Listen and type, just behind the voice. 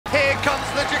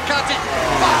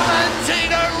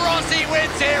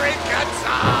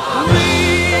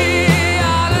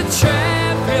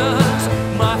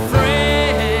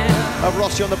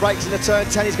Rossi on the brakes in the turn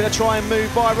 10. He's going to try and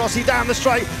move by Rossi down the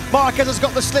straight. Marquez has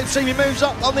got the slipstream. He moves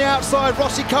up on the outside.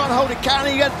 Rossi can't hold it, can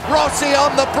he? And Rossi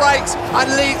on the brakes and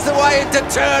leads the way into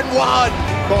turn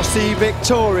 1. Rossi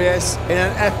victorious in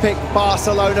an epic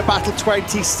Barcelona battle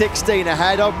 2016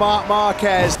 ahead of Marc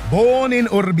Marquez. Born in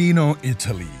Urbino,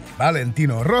 Italy,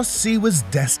 Valentino Rossi was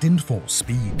destined for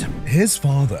speed. His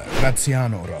father,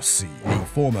 Graziano Rossi, a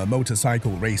former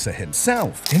motorcycle racer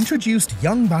himself, introduced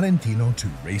young Valentino to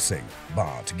racing.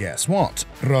 But guess what?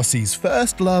 Rossi's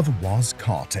first love was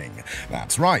karting.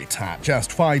 That's right, at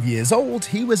just 5 years old,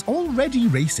 he was already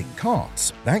racing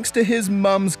karts, thanks to his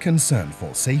mum's concern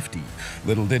for safety.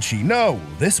 Little did she know,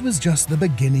 this was just the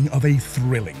beginning of a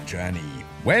thrilling journey.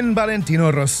 When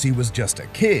Valentino Rossi was just a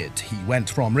kid, he went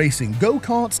from racing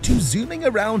go-karts to zooming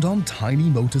around on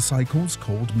tiny motorcycles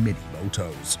called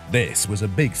minimotos. This was a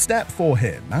big step for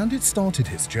him, and it started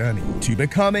his journey to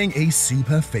becoming a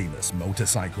super famous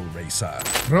motorcycle racer.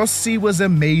 Rossi was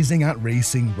amazing at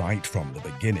racing right from the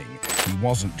beginning. He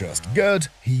wasn't just good,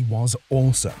 he was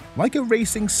awesome, like a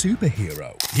racing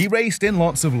superhero. He raced in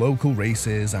lots of local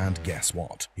races, and guess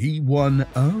what? He won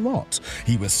a lot.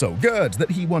 He was so good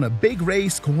that he won a big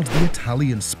race called the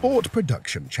Italian Sport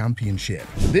Production Championship.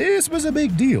 This was a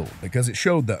big deal because it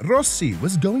showed that Rossi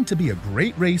was going to be a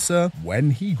great racer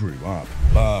when he grew up.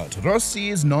 But Rossi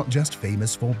is not just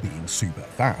famous for being super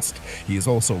fast. He is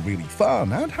also really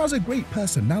fun and has a great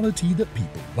personality that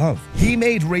people love. He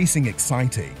made racing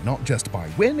exciting, not just by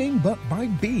winning, but by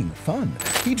being fun.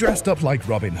 He dressed up like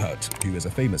Robin Hood, who is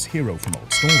a famous hero from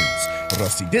old stories.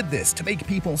 Rossi did this to make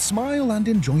people smile and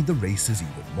enjoy the races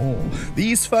even more.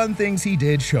 These fun things he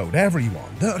did showed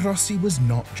everyone that Rossi was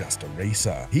not just a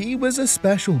racer. He was a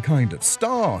special kind of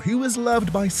star who was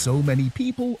loved by so many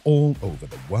people all over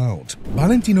the world.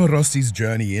 Valentino Rossi's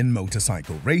journey in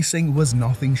motorcycle racing was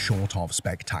nothing short of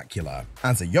spectacular.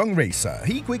 As a young racer,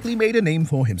 he quickly made a name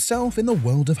for himself in the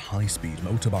world of high-speed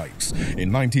motorbikes.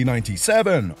 In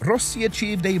 1997, Rossi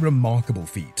achieved a remarkable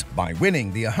feat by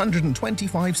winning the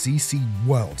 125cc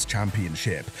World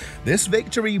Championship. This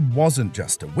victory wasn't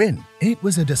just a win, it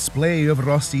was a display of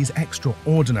Rossi's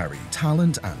extraordinary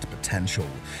talent and potential.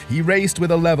 He raced with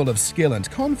a level of skill and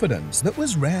confidence that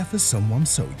was rare for someone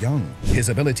so young. His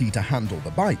ability to handle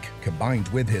the bike, combined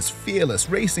with his fearless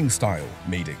racing style,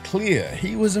 made it clear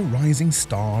he was a rising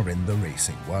star in the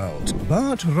racing world.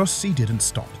 But Rossi didn't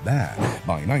stop there.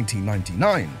 By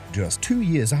 1999, just 2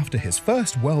 years after his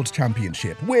first World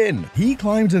Championship win, he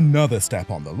climbed another step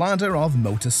on the ladder of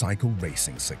motorcycle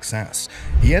racing success.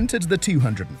 He entered the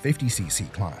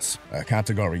 250cc class, a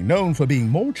category known for being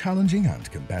more challenging and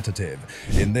competitive.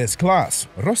 In this class,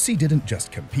 Rossi didn't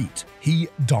just compete, he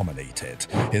dominated.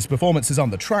 His performances on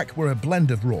the track were a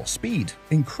blend of raw speed,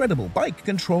 incredible bike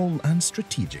control, and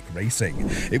strategic racing.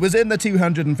 It was in the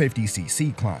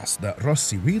 250cc class that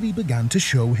Rossi really began to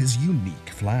show his unique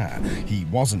flair. He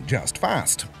wasn't just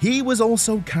fast, he was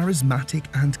also charismatic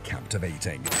and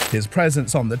captivating. His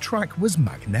presence on the track was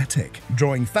magnetic,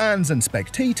 drawing fans and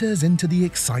spectators into the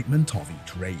excitement of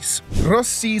each race.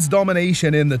 Rossi's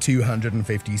domination in the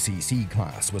 250cc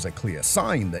class was a clear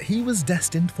sign that he was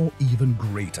destined for even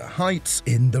greater heights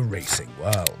in the racing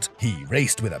world. He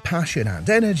raced with a passion and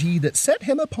energy that set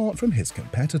him apart from his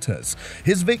competitors.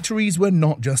 His victories were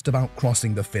not just about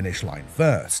crossing the finish line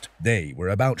first, they were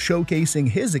about showcasing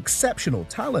his exceptional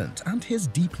talent and his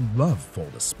deep love for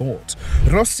the sport.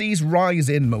 Rossi's rise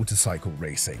in motorcycle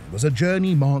racing was a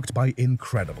journey marked by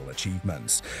incredible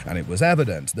achievements, and it was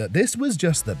evident that this was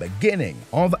just the beginning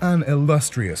of an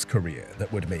illustrious career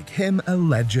that would make him a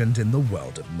legend in the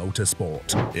world of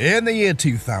motorsport. In the year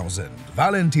 2000,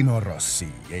 Valentino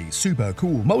Rossi, a super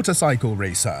cool motorcycle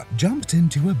racer, jumped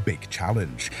into a big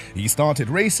challenge. He started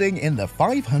racing in the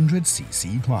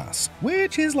 500cc class,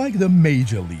 which is like the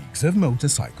major leagues of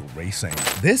motorcycle racing.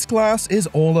 This class is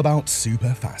all about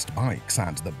super fast bikes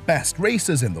and the best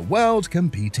racers in the world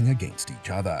competing against each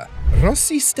other.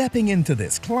 Rossi stepping into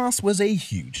this class was a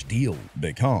huge deal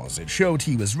because it showed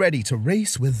he was ready to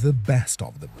race with the best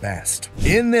of the best.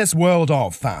 In this world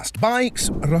of fast bikes,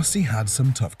 Rossi had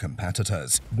some tough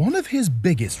competitors. One of his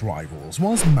biggest rivals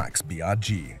was Max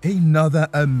Biaggi, another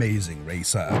amazing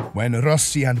racer. When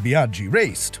Rossi and Biaggi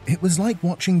raced, it was like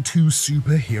watching two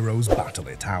superheroes battle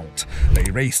it out. They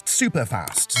raced super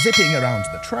fast, zipping around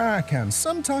the track, and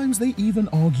sometimes they even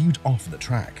even argued off the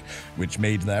track, which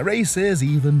made their races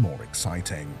even more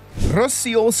exciting.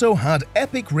 Rossi also had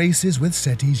epic races with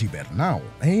Seti Gibernau,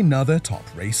 another top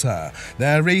racer.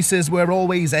 Their races were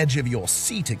always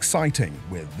edge-of-your-seat exciting,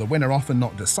 with the winner often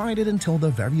not decided until the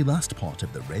very last part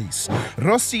of the race.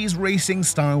 Rossi's racing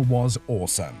style was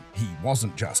awesome. He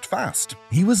wasn't just fast,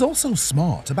 he was also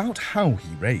smart about how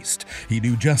he raced. He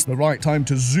knew just the right time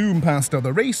to zoom past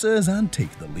other racers and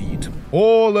take the lead.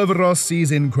 All of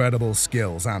Rossi's incredible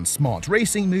skills and smart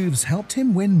racing moves helped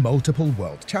him win multiple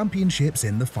world championships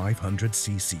in the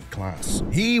 500cc class.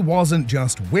 He wasn't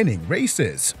just winning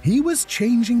races, he was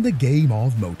changing the game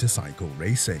of motorcycle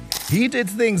racing. He did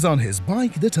things on his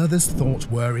bike that others thought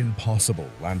were impossible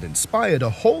and inspired a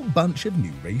whole bunch of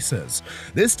new racers.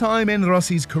 This time in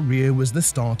Rossi's career was the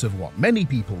start of what many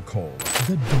people call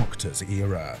the Doctor's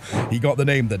era. He got the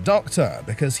name the Doctor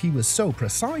because he was so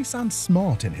precise and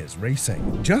smart in his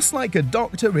racing, just like a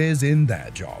doctor is in their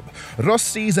job.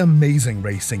 Rossi's amazing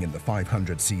racing in the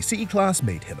 500cc class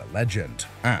made him a legend,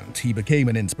 and he became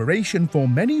an inspiration for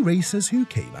many racers who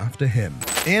came after him.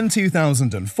 In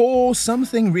 2004,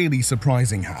 something really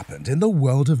surprising happened in the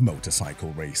world of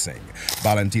motorcycle racing.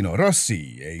 Valentino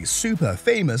Rossi, a super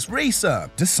famous racer,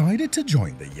 decided to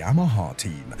join the Yamaha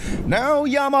team. Now,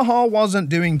 Yamaha wasn't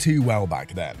doing too well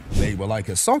back then. They were like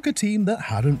a soccer team that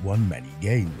hadn't won many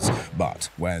games. But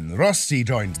when Rossi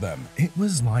joined them, it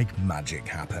was like magic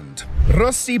happened.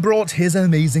 Rossi brought his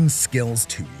amazing skills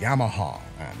to Yamaha,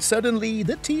 and suddenly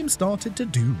the team started to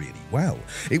do really well.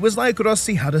 It was like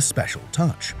Rossi had a special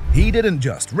touch. He didn't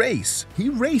just race, he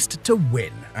raced to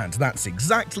win, and that's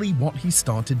exactly what he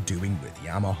started doing with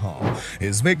Yamaha.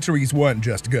 His victories weren't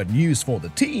just good news for the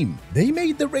team, they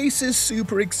made the races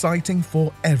super exciting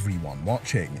for everyone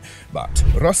watching. But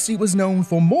Rossi was known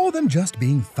for more than just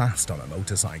being fast on a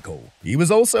motorcycle. He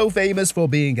was also famous for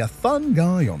being a fun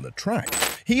guy on the track.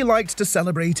 He liked to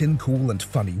celebrate in cool and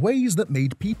funny ways that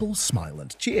made people smile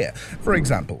and cheer. For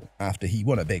example, after he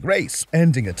won a big race,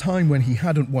 ending a time when he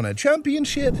hadn't won a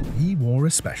championship, he wore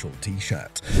a special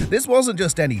t-shirt. This wasn't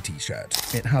just any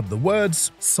t-shirt. It had the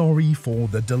words, "Sorry for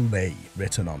the delay,"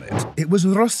 written on it. It was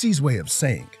Rossi's way of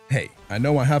saying, "Hey, I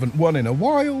know I haven't won in a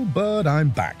while, but I'm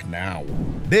back now."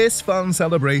 This fun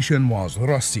celebration was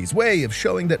Rossi's way of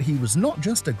showing that he was not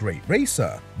just a great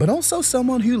racer, but also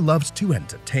someone who loved to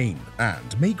entertain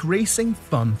and make racing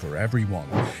fun for everyone.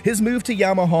 His move to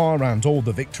Yamaha and all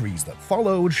the victories that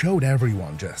followed showed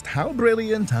everyone just how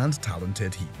brilliant and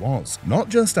talented he was, not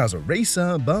just as a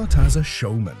racer, but as a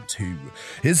showman too.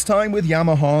 His time with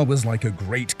Yamaha was like a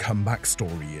great comeback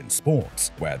story in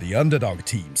sports, where the underdog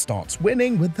team starts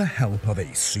winning with the help of a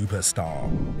superstar.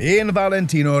 In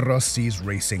Valentino Rossi's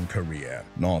racing career,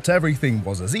 not everything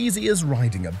was as easy as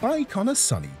riding a bike on a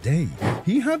sunny day.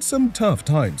 He had some tough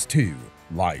times too,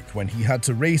 like when he had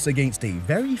to race against a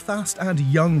very fast and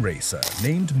young racer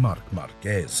named Marc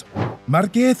Marquez.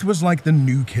 Marquez was like the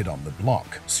new kid on the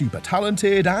block, super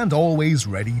talented and always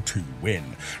ready to win.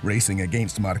 Racing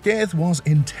against Marquez was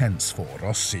intense for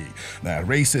Rossi. Their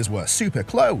races were super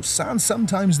close, and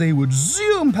sometimes they would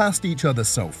zoom past each other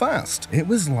so fast, it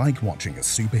was like watching a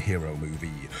superhero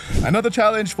movie. Another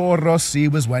challenge for Rossi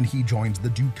was when he joined the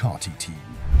Ducati team.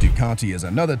 Ducati is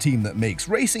another team that makes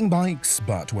racing bikes,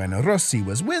 but when Rossi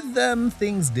was with them,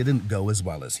 things didn't go as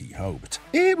well as he hoped.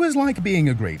 It was like being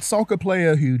a great soccer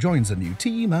player who joins a new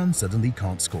team and suddenly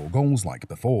can't score goals like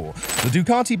before. The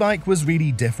Ducati bike was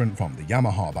really different from the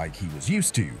Yamaha bike he was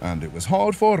used to, and it was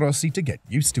hard for Rossi to get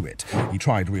used to it. He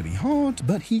tried really hard,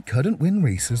 but he couldn't win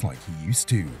races like he used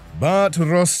to. But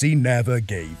Rossi never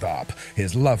gave up.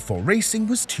 His love for racing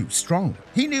was too strong.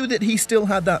 He knew that he still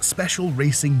had that special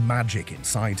racing magic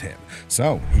inside him,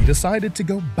 so he decided to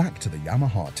go back to the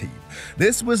Yamaha team.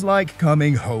 This was like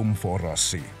coming home for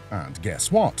Rossi. And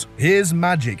guess what? His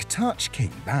magic touch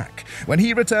came back. When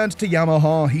he returned to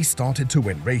Yamaha, he started to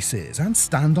win races and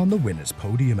stand on the winner's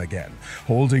podium again,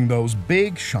 holding those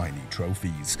big, shiny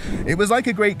trophies. It was like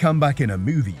a great comeback in a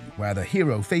movie, where the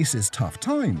hero faces tough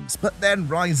times, but then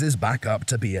rises back up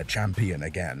to be a champion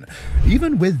again.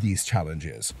 Even with these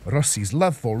challenges, Rossi's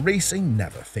love for racing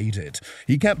never faded.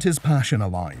 He kept his passion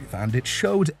alive, and it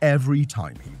showed every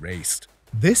time he raced.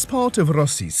 This part of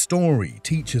Rossi's story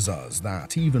teaches us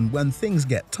that even when things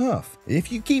get tough, if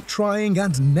you keep trying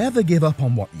and never give up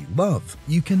on what you love,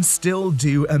 you can still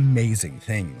do amazing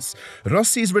things.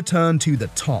 Rossi's return to the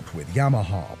top with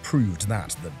Yamaha proved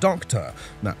that the Doctor,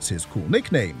 that's his cool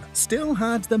nickname, still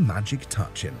had the magic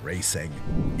touch in racing.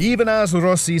 Even as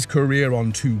Rossi's career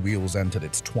on two wheels entered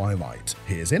its twilight,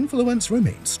 his influence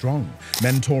remained strong.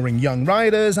 Mentoring young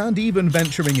riders and even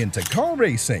venturing into car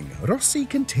racing, Rossi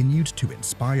continued to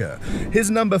inspire.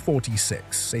 His number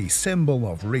 46, a symbol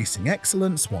of racing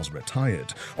excellence, was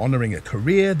retired, honoring a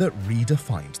career that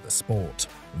redefined the sport.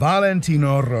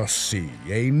 Valentino Rossi,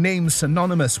 a name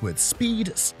synonymous with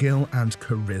speed, skill, and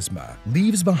charisma,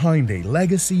 leaves behind a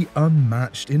legacy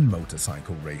unmatched in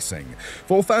motorcycle racing.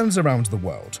 For fans around the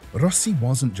world, Rossi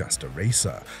wasn't just a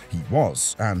racer. He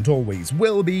was, and always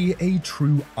will be, a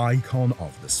true icon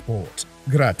of the sport.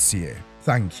 Grazie.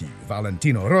 Thank you,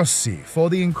 Valentino Rossi, for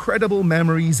the incredible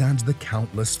memories and the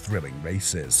countless thrilling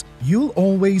races. You'll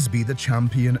always be the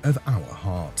champion of our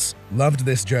hearts. Loved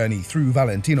this journey through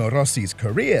Valentino Rossi's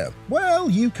career? Well,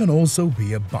 you can also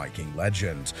be a biking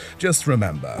legend. Just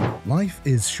remember, life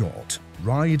is short.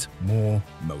 Ride more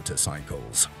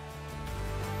motorcycles.